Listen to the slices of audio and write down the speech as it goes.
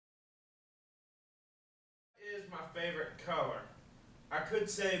my favorite color. I could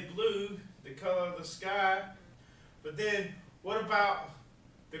say blue, the color of the sky, but then what about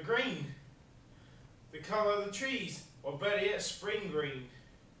the green, the color of the trees, or better yet, spring green?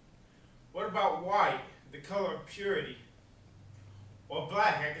 What about white, the color of purity? Or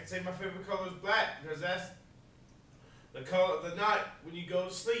black? I could say my favorite color is black because that's the color of the night when you go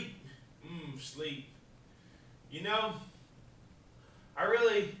to sleep. Sleep. You know,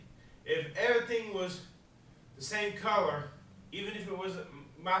 if everything was the same color, even if it wasn't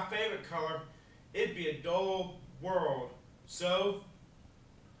my favorite color, it'd be a dull world. So,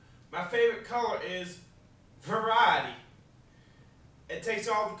 my favorite color is variety. It takes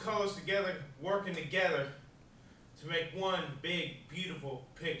all the colors together, working together, to make one big, beautiful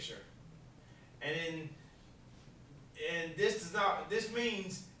picture. And this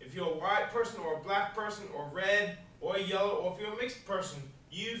means if you're a white person or a black person or red or yellow, or if you're a mixed person,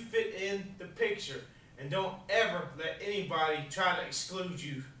 you fit in the picture. And don't ever let anybody try to exclude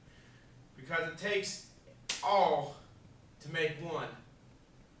you, because it takes all to make one.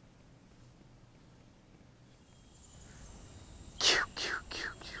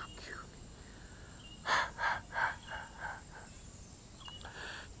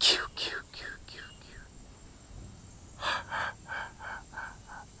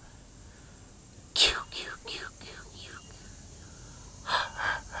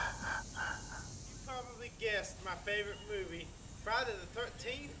 Guessed my favorite movie, Friday the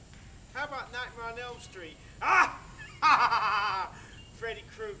 13th? How about Nightmare on Elm Street? Freddy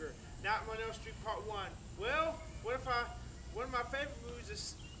Krueger, Nightmare on Elm Street Part 1. Well, one of my favorite movies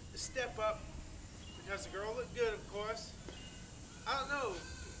is Step Up, because the girl looked good, of course. I don't know.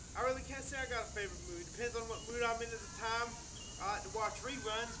 I really can't say I got a favorite movie. Depends on what mood I'm in at the time. I like to watch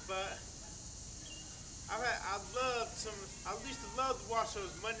reruns, but I used to love to watch those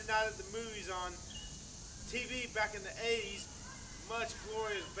Monday night at the movies on TV back in the 80s. Much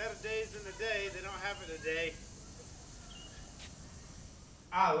glorious, better days than the day. They don't have it today.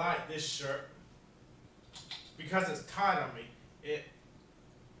 I like this shirt because it's tight on me.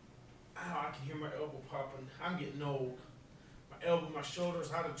 I can hear my elbow popping. I'm getting old. My elbow, my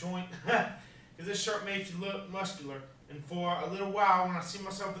shoulders out of joint. Because this shirt makes you look muscular. And for a little while, when I see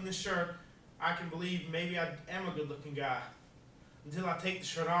myself in this shirt, I can believe maybe I am a good-looking guy. Until I take the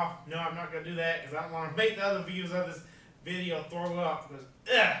shirt off. No, I'm not going to do that because I don't want to make the other viewers of this video throw up. Because,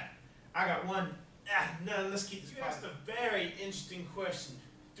 I got one. No, let's keep this. You asked a very interesting question.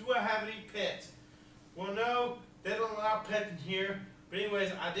 Do I have any pets? Well, no, they don't allow pets in here. But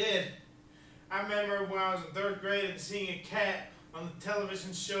anyways, I did. I remember when I was in 3rd grade and seeing a cat on the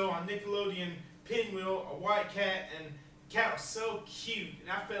television show on Nickelodeon, Pinwheel, a white cat, and the cat was so cute. And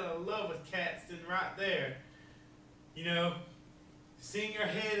I fell in love with cats then right there. You know, seeing her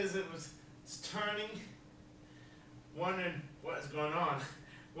head as it was turning, wondering what is going on.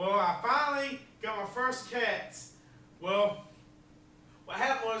 Well, I finally got my first cats. Well, what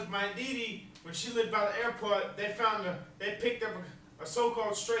happened was my Dee, when she lived by the airport, they picked up a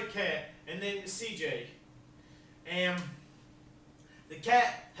so-called stray cat and named it CJ. And the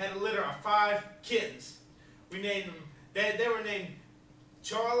cat had a litter of 5 kittens. We named them, they were named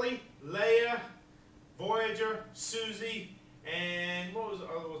Charlie, Leia, Voyager, Susie, and what was the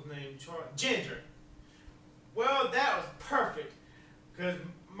other one's name? Ginger. Well, that was perfect, because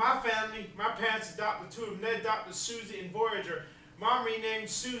my family, my parents adopted 2 of them. They adopted Susie and Voyager. Mom renamed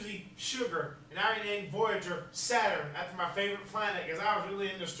Susie Sugar, and I renamed Voyager Saturn, after my favorite planet, because I was really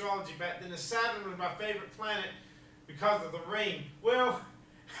into astrology back then. Saturn was my favorite planet because of the ring. Well,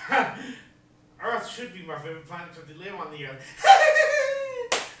 Earth should be my favorite planet because they live on the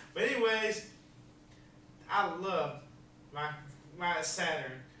Earth. But anyways, I loved my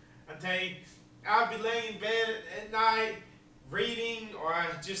Saturn. I tell you, I'd be laying in bed at night, reading or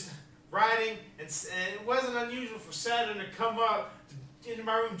just writing, and it wasn't unusual for Saturn to come up into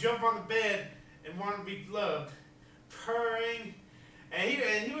my room, jump on the bed, and want to be loved, purring.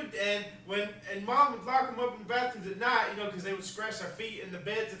 And Mom would lock him up in the bathrooms at night, you know, because they would scratch their feet in the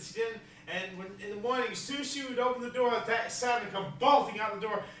beds that she didn't. And when in the morning, as soon as she would open the door, that Saturn would come bolting out the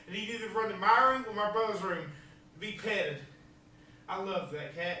door, and he'd either run to my room or my brother's room to be petted. I loved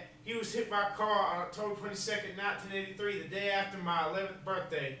that cat. He was hit by a car on October 22nd, 1983, the day after my 11th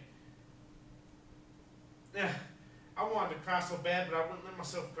birthday. I wanted to cry so bad, but I wouldn't let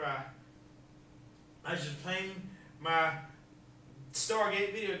myself cry. I was just playing my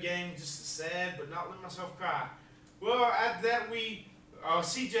Stargate video game, just sad, but not letting myself cry. Well, after that,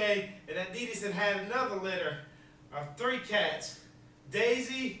 CJ and Adidas had another litter of 3 cats,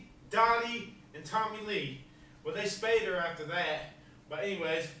 Daisy, Dottie, and Tommy Lee. Well, they spayed her after that. But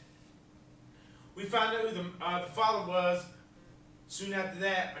anyways, we found out who the father was. Soon after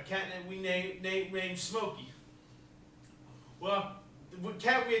that, a cat that we named Smokey. Well, the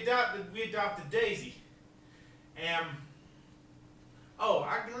cat we adopted Daisy. And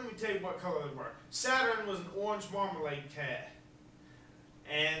let me tell you what color they were. Saturn was an orange marmalade cat.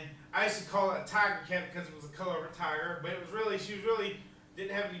 And I used to call it a tiger cat because it was the color of a tiger, but she really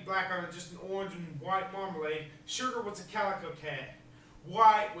didn't have any black on it, just an orange and white marmalade. Sugar was a calico cat.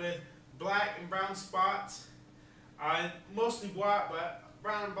 White with black and brown spots. Mostly white, but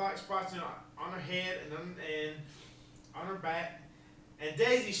brown and black spots on her head and on her back. And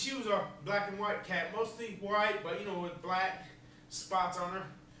Daisy, she was a black and white cat, mostly white, but with black spots on her.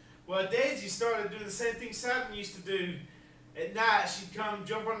 Well, Daisy started doing the same thing Saturn used to do. At night, she'd come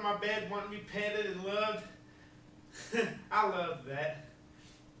jump on my bed, want to be petted and loved. I loved that.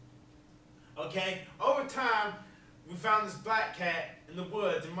 Okay, over time, we found this black cat in the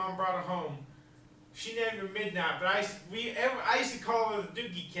woods, and Mom brought her home. She named her Midnight, but I used to call her the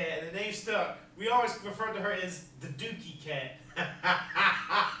Dookie Cat, and the name stuck. We always referred to her as the Dookie Cat.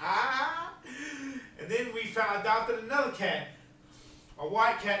 And then we adopted another cat, a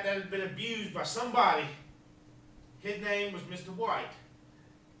white cat that had been abused by somebody. His name was Mr. White.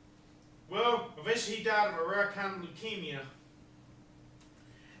 Well, eventually he died of a rare kind of leukemia.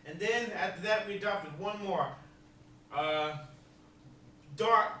 And then after that we adopted one more.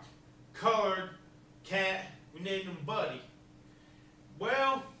 Dark colored cat. We named him Buddy.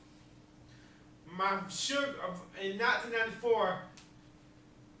 Well, in 1994,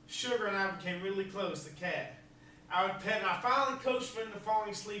 Sugar and I became really close, the cat. I would pet, and I finally coached her into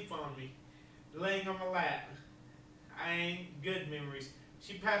falling asleep on me, laying on my lap. I ain't good memories.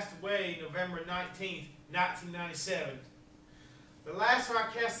 She passed away November 19th, 1997. The last of our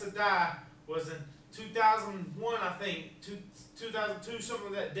cats to die was in 2001, I think, 2002,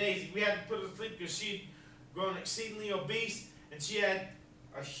 something like that, Daisy. We had to put her to sleep because she'd grown exceedingly obese, and she had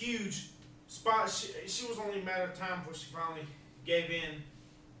a huge spot. She was only a matter of time before she finally gave in.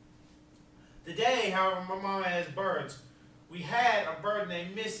 Today, however, my mom has birds. We had a bird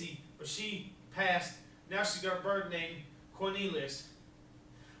named Missy, but she passed. Now she's got a bird named Cornelius.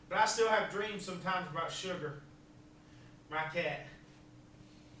 But I still have dreams sometimes about Sugar, my cat.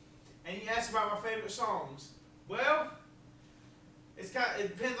 And you ask about my favorite songs. Well, it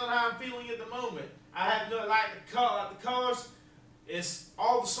depends on how I'm feeling at the moment. I have no the colors. It's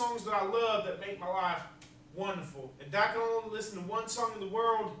all the songs that I love that make my life wonderful. If I can only listen to one song in the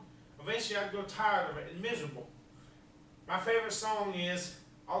world, eventually I'd grow tired of it and miserable. My favorite song is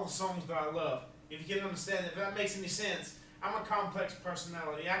all the songs that I love. If you can understand it, if that makes any sense. I'm a complex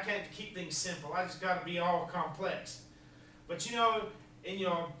personality. I can't keep things simple. I just got to be all complex. But in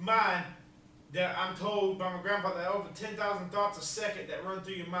your mind, that I'm told by my grandpa that over 10,000 thoughts a second that run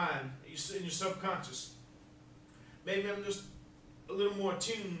through your mind, in your subconscious. Maybe I'm just a little more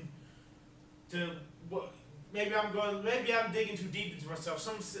tuned to what. Maybe I'm digging too deep into myself.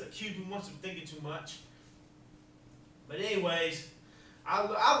 Some accuse me once of thinking too much. But anyways, I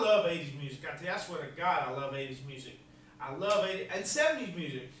love 80s music. I swear to God, I love 80s music. I love 80s and 70s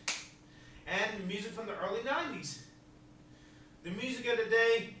music. And music from the early 90s. The music of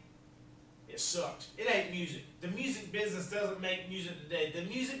today, it sucks. It ain't music. The music business doesn't make music today. The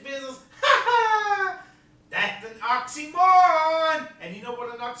music business, that's an oxymoron. And you know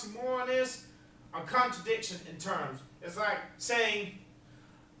what an oxymoron is? A contradiction in terms. It's like saying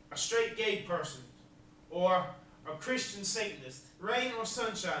a straight gay person or a Christian Satanist, rain or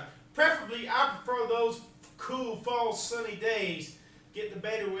sunshine. Preferably, I prefer those cool fall sunny days. Get the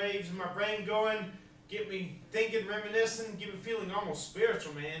beta waves in my brain going, get me thinking, reminiscing, get me feeling almost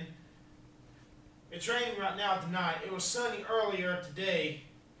spiritual, man. It's raining right now tonight. It was sunny earlier today.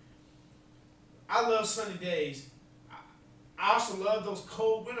 I love sunny days. I also love those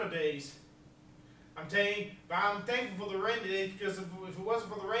cold winter days. I'm telling you, but I'm thankful for the rainy days because if it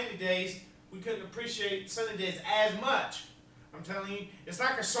wasn't for the rainy days, we couldn't appreciate sunny days as much. I'm telling you, it's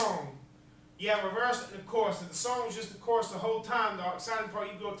like a song. You have a verse and a chorus, and the song is just the chorus the whole time. The exciting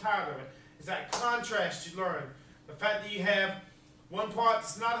part, you grow tired of it. It's that contrast you learn. The fact that you have one part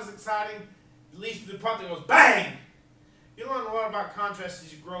that's not as exciting, leads to the part that goes bang. You learn a lot about contrast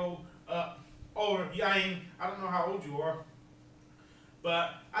as you grow up older. I don't know how old you are,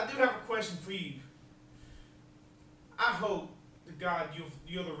 but I do have a question for you. I hope to God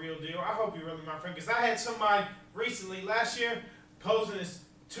you're the real deal. I hope you're really my friend, because I had somebody recently last year posing as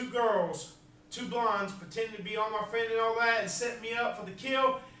two girls, two blondes, pretending to be all my friend and all that, and set me up for the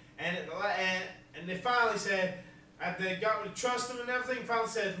kill. And they finally said, after they got me to trust them and everything, finally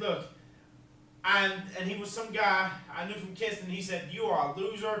said, look, and he was some guy I knew from Kinston. He said, you are a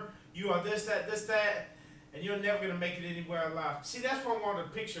loser. You are this, that, and you're never going to make it anywhere in life. See, that's what I want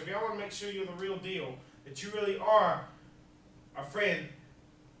to picture. If y'all want to make sure you're the real deal, that you really are a friend,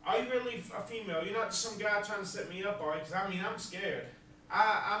 are you really a female? You're not just some guy trying to set me up, are you? Because, I mean, I'm scared.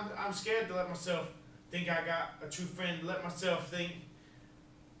 I'm scared to let myself think I got a true friend, to let myself think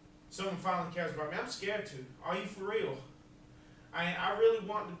someone finally cares about me. I'm scared to. Are you for real? I really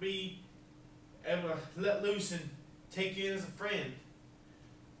want to be able to let loose and take you in as a friend.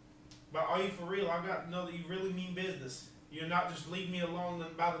 But are you for real? I've got to know that you really mean business. You're not just leaving me alone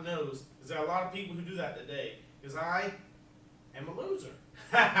by the nose. Because there are a lot of people who do that today. Because I am a loser.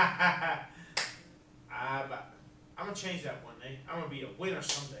 I'm going to change that one day. I'm going to be a winner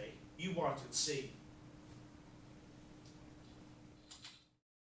someday. You watch and see.